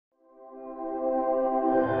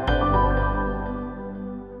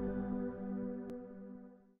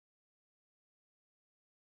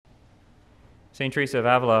St. Teresa of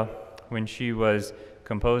Avila, when she was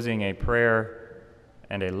composing a prayer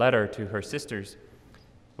and a letter to her sisters,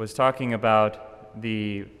 was talking about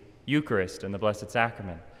the Eucharist and the Blessed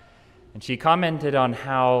Sacrament. And she commented on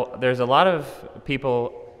how there's a lot of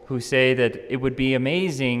people who say that it would be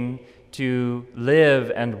amazing to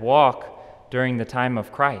live and walk during the time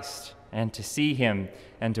of Christ and to see him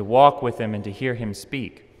and to walk with him and to hear him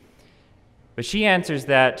speak. But she answers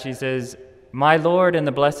that, she says, "My Lord in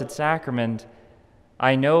the Blessed Sacrament,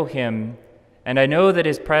 I know him, and I know that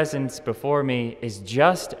his presence before me is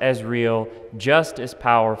just as real, just as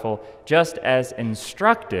powerful, just as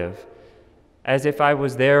instructive as if I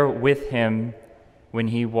was there with him when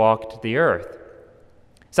he walked the earth."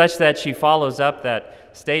 Such that she follows up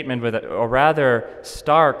that statement with a rather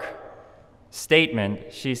stark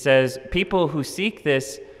statement. She says, people who seek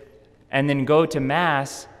this and then go to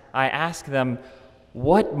Mass, I ask them,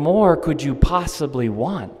 what more could you possibly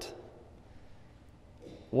want?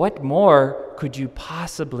 What more could you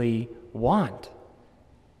possibly want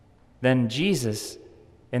than Jesus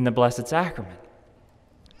in the Blessed Sacrament?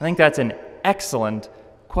 I think that's an excellent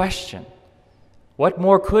question. What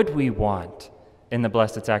more could we want in the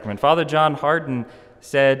Blessed Sacrament? Father John Hardon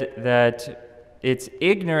said that it's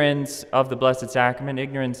ignorance of the Blessed Sacrament,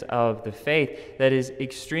 ignorance of the faith, that is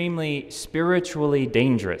extremely spiritually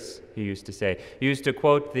dangerous, he used to say. He used to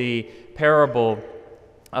quote the parable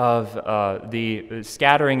of the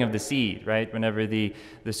scattering of the seed, right? Whenever the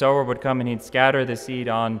sower would come and he'd scatter the seed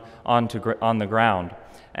on the ground.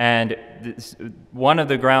 And one of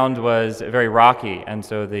the ground was very rocky, and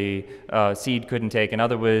so the seed couldn't take.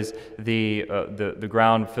 Another was the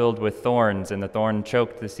ground filled with thorns, and the thorn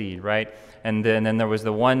choked the seed, right? And then there was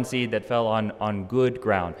the one seed that fell on good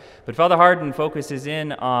ground. But Father Hardon focuses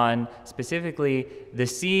in on specifically the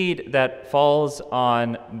seed that falls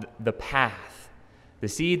on the path, the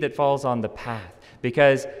seed that falls on the path,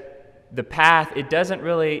 because the path, it doesn't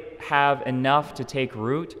really have enough to take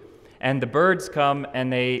root, and the birds come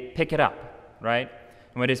and they pick it up, right?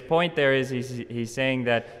 And what his point there is, he's saying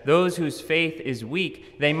that those whose faith is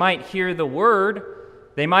weak, they might hear the word,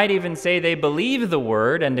 they might even say they believe the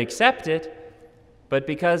word and accept it, but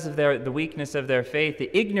because of the weakness of their faith, the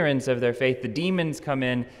ignorance of their faith, the demons come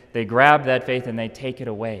in, they grab that faith and they take it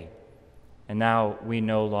away. And now we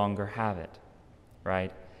no longer have it,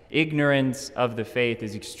 right? Ignorance of the faith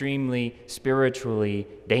is extremely spiritually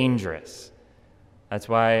dangerous. That's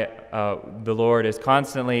why the Lord is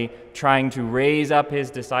constantly trying to raise up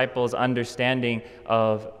his disciples' understanding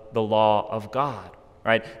of the law of God,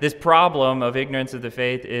 right? This problem of ignorance of the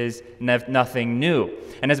faith is nothing new.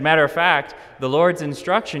 And as a matter of fact, the Lord's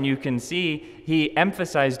instruction, you can see, he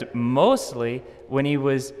emphasized mostly when he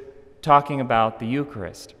was talking about the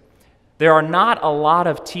Eucharist. There are not a lot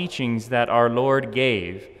of teachings that our Lord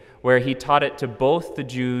gave where he taught it to both the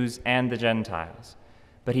Jews and the Gentiles,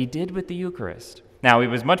 but he did with the Eucharist. Now, he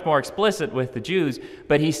was much more explicit with the Jews,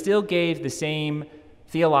 but he still gave the same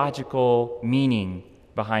theological meaning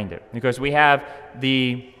behind it. Because we have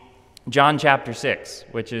the John chapter 6,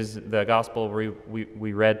 which is the gospel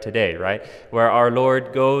we read today, right? Where our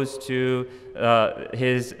Lord goes to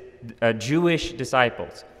his Jewish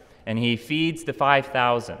disciples, and he feeds the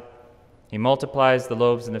 5,000. He multiplies the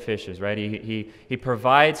loaves and the fishes, right? He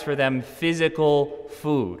provides for them physical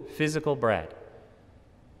food, physical bread.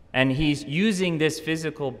 And he's using this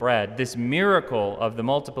physical bread, this miracle of the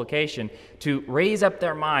multiplication, to raise up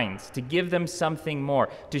their minds, to give them something more,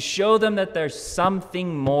 to show them that there's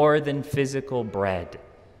something more than physical bread.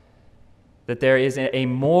 That there is a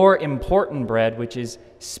more important bread, which is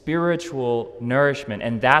spiritual nourishment,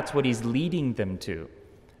 and that's what he's leading them to,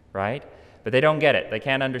 right? But they don't get it. They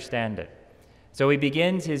can't understand it. So he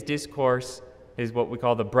begins his discourse, his what we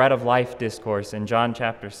call the bread of life discourse in John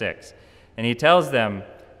chapter 6. And he tells them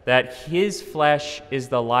that his flesh is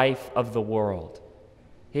the life of the world.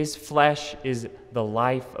 His flesh is the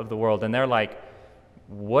life of the world. And they're like,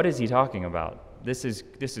 what is he talking about? This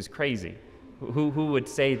is crazy. Who would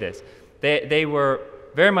say this? They were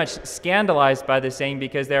very much scandalized by this saying,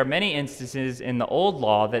 because there are many instances in the old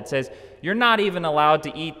law that says you're not even allowed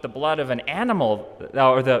to eat the blood of an animal,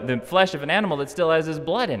 or the flesh of an animal that still has his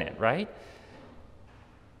blood in it, right?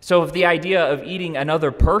 So if the idea of eating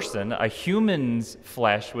another person, a human's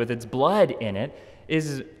flesh with its blood in it,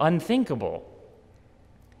 is unthinkable.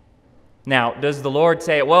 Now, does the Lord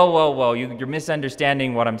say, whoa, you're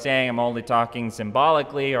misunderstanding what I'm saying, I'm only talking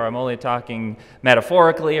symbolically, or I'm only talking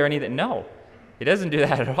metaphorically, or anything? No, he doesn't do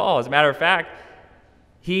that at all. As a matter of fact,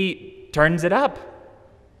 he turns it up.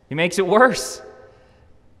 He makes it worse.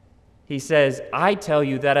 He says, I tell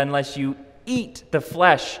you that unless you eat the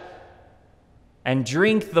flesh and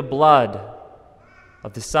drink the blood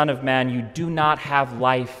of the Son of Man, you do not have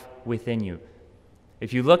life within you.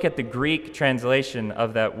 If you look at the Greek translation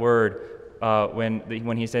of that word,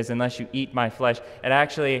 when he says, unless you eat my flesh, it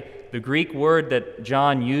actually, the Greek word that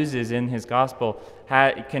John uses in his gospel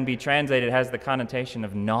can be translated, has the connotation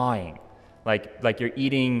of gnawing, like you're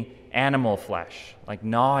eating animal flesh, like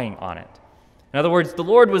gnawing on it. In other words, the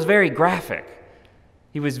Lord was very graphic.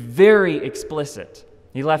 He was very explicit.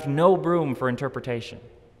 He left no room for interpretation.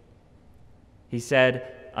 He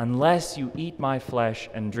said, unless you eat my flesh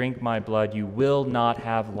and drink my blood, you will not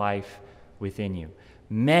have life within you.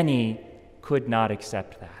 Many could not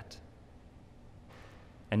accept that,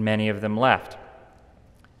 and many of them left.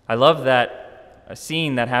 I love that a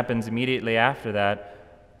scene that happens immediately after that,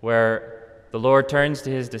 where the Lord turns to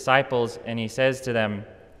his disciples and he says to them,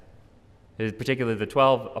 particularly the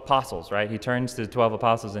 12 apostles, right? He turns to the 12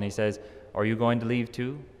 apostles and he says, are you going to leave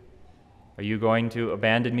too? Are you going to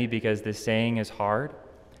abandon me because this saying is hard?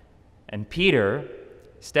 And Peter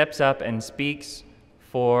steps up and speaks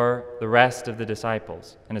for the rest of the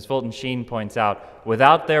disciples. And as Fulton Sheen points out,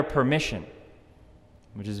 without their permission,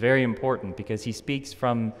 which is very important because he speaks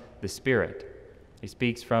from the Spirit. He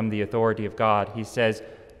speaks from the authority of God. He says,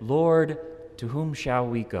 Lord, to whom shall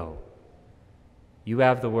we go? You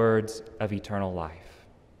have the words of eternal life.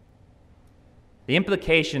 The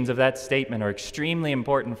implications of that statement are extremely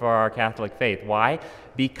important for our Catholic faith. Why?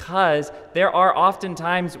 Because there are often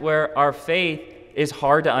times where our faith is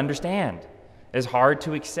hard to understand, is hard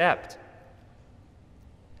to accept.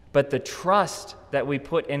 But the trust that we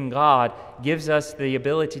put in God gives us the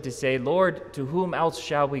ability to say, Lord, to whom else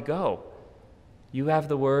shall we go? You have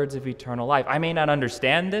the words of eternal life. I may not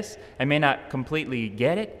understand this, I may not completely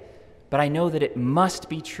get it, but I know that it must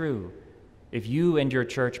be true if you and your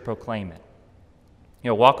church proclaim it. You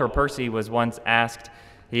know, Walker Percy was once asked,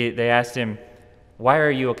 they asked him, why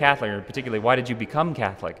are you a Catholic, or particularly, why did you become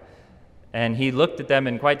Catholic? And he looked at them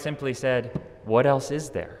and quite simply said, what else is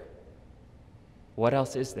there? What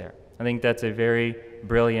else is there? I think that's a very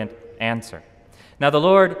brilliant answer. Now the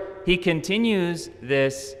Lord, he continues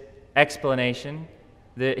this explanation,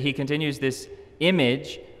 he continues this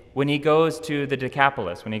image when he goes to the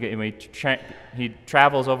Decapolis, when he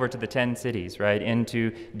travels over to the 10 cities, right,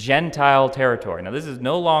 into Gentile territory. Now, this is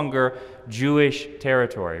no longer Jewish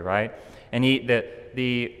territory, right? And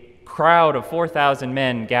the crowd of 4,000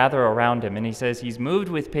 men gather around him, and he says he's moved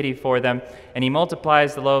with pity for them, and he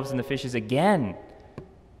multiplies the loaves and the fishes again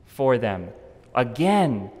for them,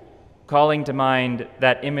 again calling to mind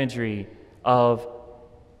that imagery of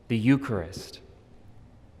the Eucharist,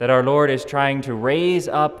 that our Lord is trying to raise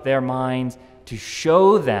up their minds to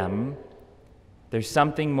show them there's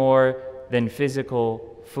something more than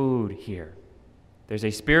physical food here. There's a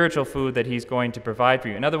spiritual food that he's going to provide for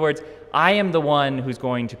you. In other words, I am the one who's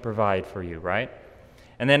going to provide for you, right?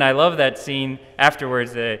 And then I love that scene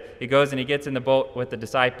afterwards. He goes and he gets in the boat with the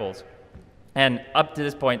disciples. And up to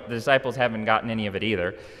this point, the disciples haven't gotten any of it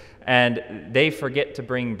either. And they forget to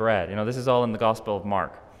bring bread. You know, this is all in the Gospel of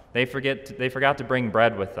Mark. They forgot to bring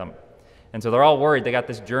bread with them. And so they're all worried. They got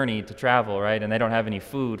this journey to travel, right? And they don't have any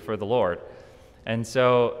food for the Lord. And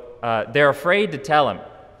so they're afraid to tell him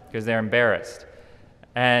because they're embarrassed.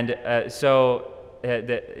 And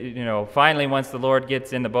finally, once the Lord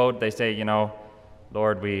gets in the boat, they say,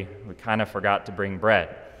 Lord, we kind of forgot to bring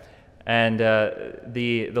bread. And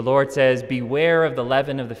the Lord says, beware of the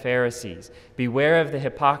leaven of the Pharisees. Beware of the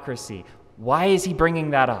hypocrisy. Why is he bringing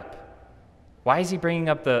that up? Why is he bringing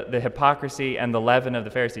up the hypocrisy and the leaven of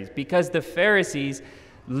the Pharisees? Because the Pharisees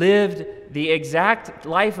lived the exact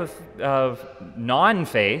life of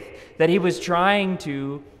non-faith that he was trying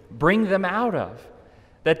to bring them out of.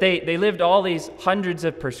 That they lived all these hundreds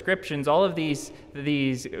of prescriptions, all of these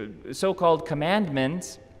so-called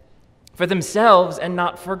commandments for themselves and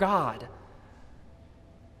not for God.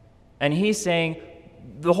 And he's saying,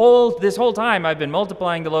 this whole time I've been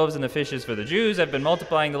multiplying the loaves and the fishes for the Jews, I've been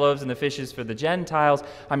multiplying the loaves and the fishes for the Gentiles.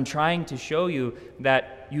 I'm trying to show you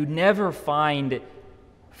that you never find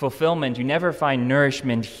fulfillment, you never find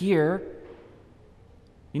nourishment here.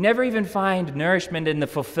 You never even find nourishment in the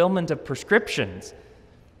fulfillment of prescriptions.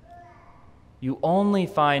 You only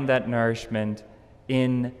find that nourishment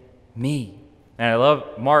in me. And I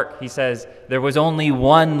love Mark, he says, there was only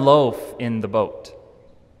one loaf in the boat.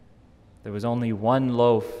 There was only one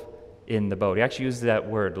loaf in the boat. He actually uses that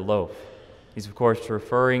word, loaf. He's, of course,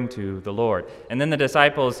 referring to the Lord. And then the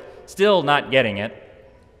disciples, still not getting it,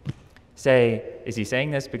 say, is he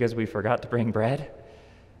saying this because we forgot to bring bread?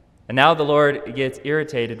 And now the Lord gets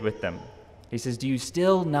irritated with them. He says, do you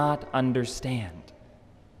still not understand?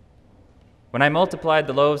 When I multiplied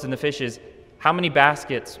the loaves and the fishes, How many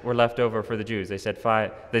baskets were left over for the Jews? They said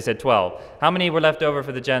 5. They said 12. How many were left over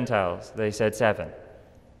for the Gentiles? They said 7.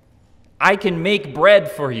 I can make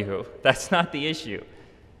bread for you. That's not the issue.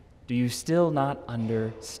 Do you still not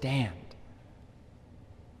understand?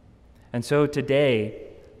 And so today,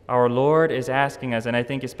 our Lord is asking us, and I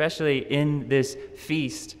think especially in this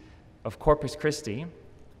feast of Corpus Christi,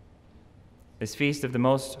 this feast of the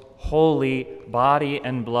most holy body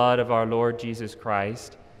and blood of our Lord Jesus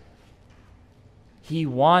Christ, He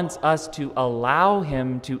wants us to allow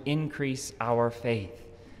Him to increase our faith,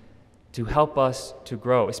 to help us to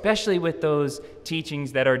grow, especially with those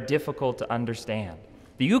teachings that are difficult to understand.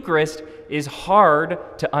 The Eucharist is hard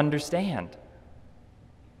to understand.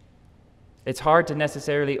 It's hard to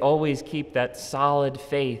necessarily always keep that solid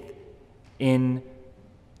faith in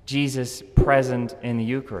Jesus present in the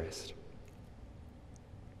Eucharist.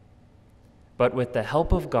 But with the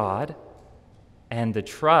help of God and the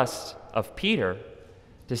trust of Peter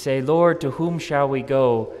to say, Lord, to whom shall we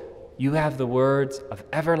go? You have the words of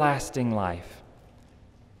everlasting life.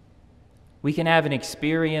 We can have an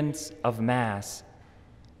experience of Mass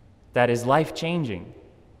that is life-changing.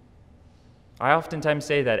 I oftentimes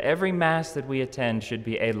say that every Mass that we attend should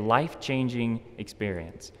be a life-changing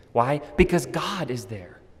experience. Why? Because God is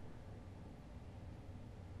there.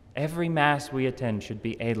 Every Mass we attend should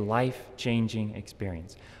be a life-changing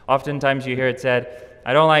experience. Oftentimes you hear it said,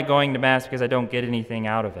 I don't like going to Mass because I don't get anything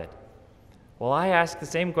out of it. Well, I ask the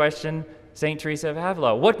same question, St. Teresa of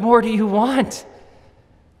Avila. What more do you want?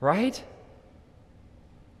 Right?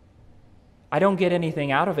 I don't get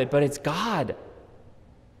anything out of it, but it's God.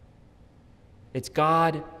 It's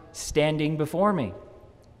God standing before me.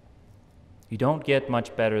 You don't get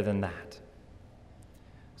much better than that.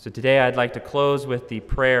 So today I'd like to close with the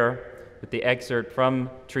prayer, with the excerpt from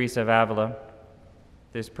Teresa of Avila,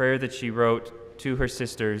 this prayer that she wrote to her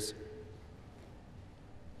sisters,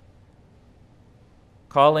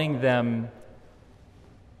 calling them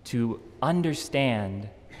to understand,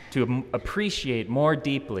 to appreciate more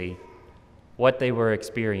deeply what they were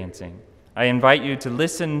experiencing. I invite you to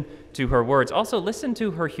listen to her words. Also, listen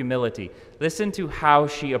to her humility. Listen to how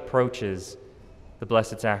she approaches the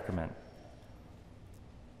Blessed Sacrament.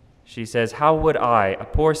 She says, how would I, a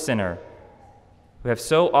poor sinner, who have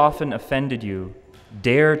so often offended you,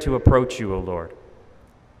 dare to approach you, O Lord?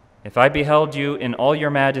 If I beheld you in all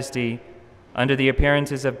your majesty, under the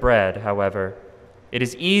appearances of bread, however, it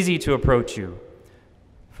is easy to approach you.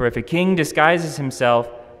 For if a king disguises himself,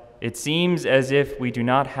 it seems as if we do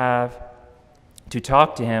not have to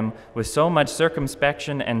talk to him with so much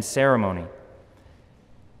circumspection and ceremony.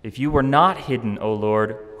 If you were not hidden, O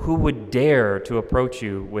Lord, who would dare to approach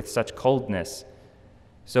you with such coldness,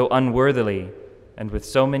 so unworthily, and with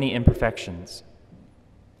so many imperfections?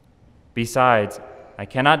 Besides, I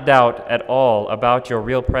cannot doubt at all about your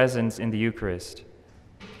real presence in the Eucharist.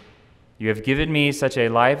 You have given me such a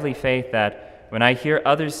lively faith that when I hear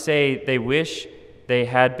others say they wish they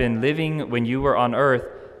had been living when you were on earth,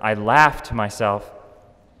 I laugh to myself,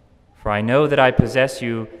 for I know that I possess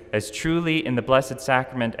you as truly in the Blessed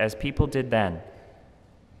Sacrament as people did then.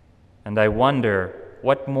 And I wonder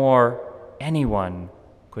what more anyone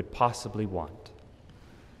could possibly want.